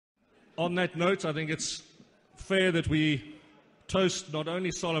on that note, I think it's fair that we toast not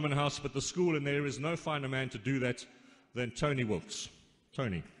only Solomon House but the school, and there is no finer man to do that than Tony Wilkes.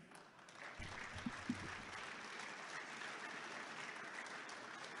 Tony.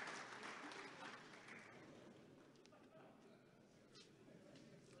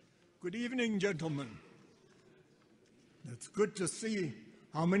 Good evening, gentlemen. It's good to see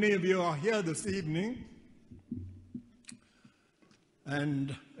how many of you are here this evening.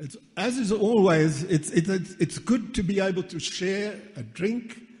 And as is always, it's good to be able to share a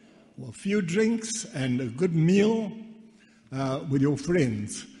drink or a few drinks and a good meal with your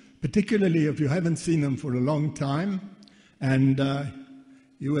friends, particularly if you haven't seen them for a long time. And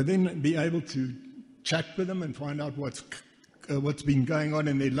you will then be able to chat with them and find out what's been going on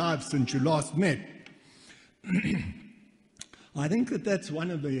in their lives since you last met. I think that's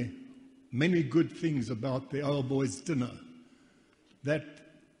one of the many good things about the Old Boys Dinner, that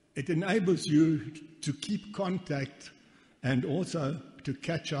it enables you to keep contact and also to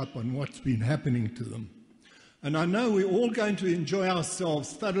catch up on what's been happening to them. And I know we're all going to enjoy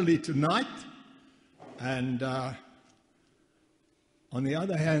ourselves thoroughly tonight. And on the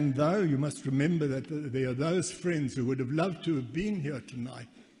other hand, though, you must remember that there are those friends who would have loved to have been here tonight,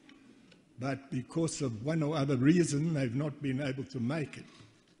 but because of one or other reason, they've not been able to make it.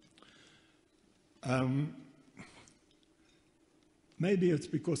 Maybe it's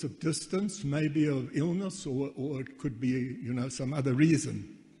because of distance, maybe of illness, or it could be, some other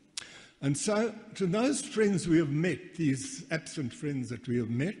reason. And so, to those friends we have met, these absent friends that we have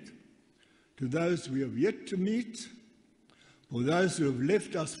met, to those we have yet to meet, for those who have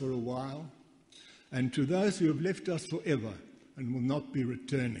left us for a while, and to those who have left us forever and will not be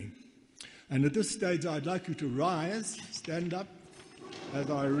returning. And at this stage, I'd like you to rise, stand up, as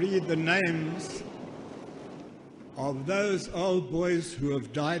I read the names of those old boys who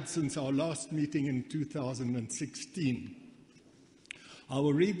have died since our last meeting in 2016. I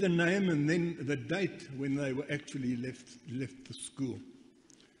will read the name and then the date when they were actually left the school.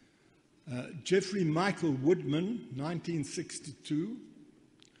 Jeffrey Michael Woodman, 1962.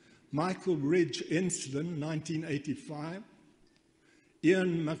 Michael Reg Enslin, 1985.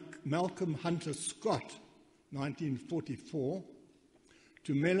 Ian Malcolm Hunter Scott, 1944.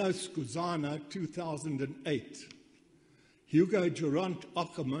 Tumelo Skuzana, 2008. Hugo Gerant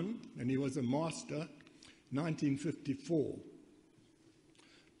Ackerman, and he was a master, 1954.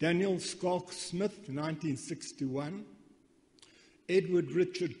 Daniel Skalk Smith, 1961. Edward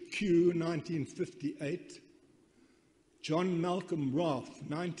Richard Q, 1958. John Malcolm Roth,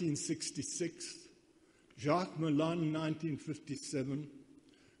 1966. Jacques Milan, 1957.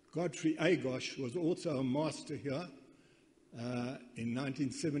 Godfrey Agosh was also a master here in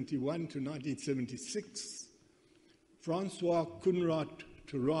 1971 to 1976. Francois Kunrat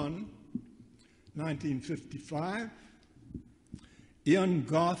Turan, 1955. Ian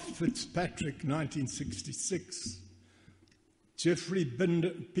Garth Fitzpatrick, 1966. Jeffrey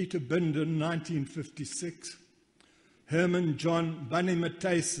Peter Binden, 1956. Herman John Bunny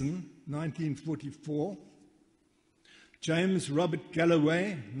Matheson, 1944. James Robert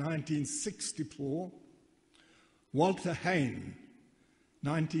Galloway, 1964. Walter Hayne,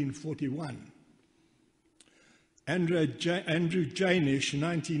 1941. Andrew Janish,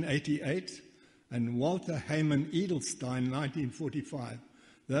 1988. And Walter Heyman Edelstein, 1945.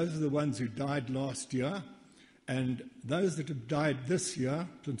 Those are the ones who died last year. And those that have died this year,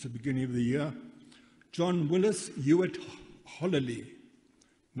 since the beginning of the year, John Willis Hewitt Hollerley,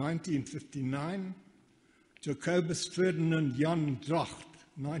 1959. Jacobus Ferdinand Jan Dracht,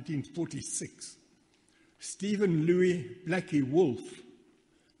 1946. Stephen Louis Blackie Wolf,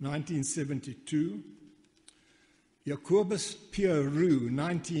 1972. Jacobus Pierre Roux,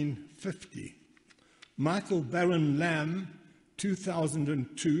 1950. Michael Baron Lamb,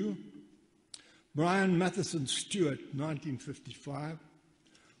 2002. Brian Matheson Stewart, 1955.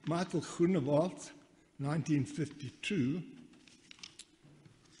 Michael Groenewald, 1952.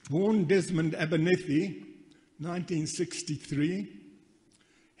 Vaughan Desmond Abernethy, 1963.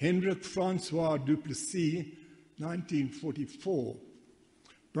 Hendrik Francois Duplessis, 1944.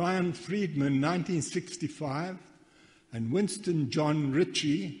 Brian Friedman, 1965. And Winston John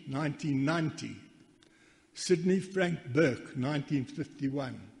Ritchie, 1990. Sidney Frank Burke,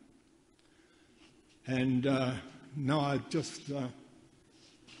 1951. And now I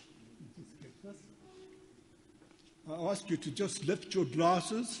ask you to just lift your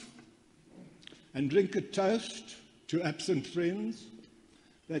glasses and drink a toast to absent friends,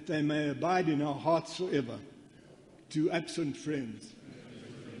 that they may abide in our hearts forever. To absent friends.